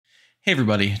Hey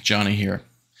everybody, Johnny here.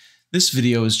 This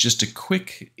video is just a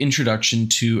quick introduction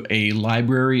to a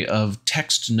library of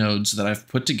text nodes that I've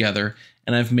put together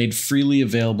and I've made freely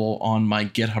available on my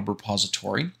GitHub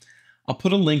repository. I'll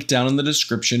put a link down in the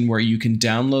description where you can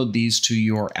download these to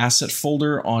your asset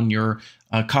folder on your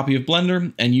copy of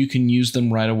Blender, and you can use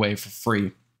them right away for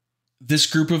free. This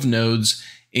group of nodes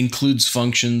includes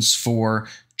functions for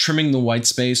trimming the white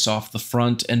space off the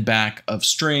front and back of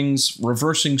strings,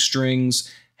 reversing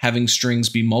strings, having strings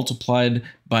be multiplied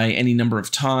by any number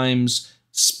of times,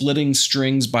 splitting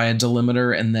strings by a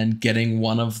delimiter and then getting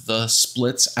one of the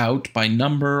splits out by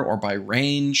number or by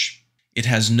range. It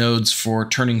has nodes for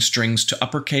turning strings to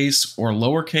uppercase or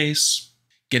lowercase,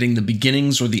 getting the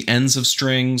beginnings or the ends of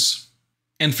strings,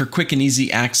 and for quick and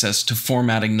easy access to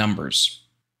formatting numbers.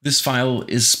 This file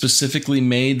is specifically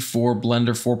made for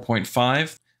Blender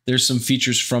 4.5. There's some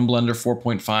features from Blender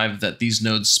 4.5 that these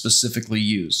nodes specifically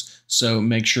use, so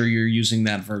make sure you're using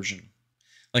that version.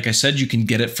 Like I said, you can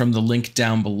get it from the link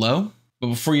down below, but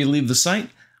before you leave the site,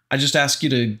 I just ask you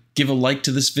to give a like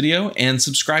to this video and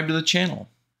subscribe to the channel.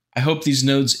 I hope these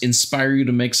nodes inspire you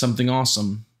to make something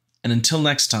awesome, and until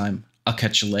next time, I'll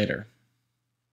catch you later.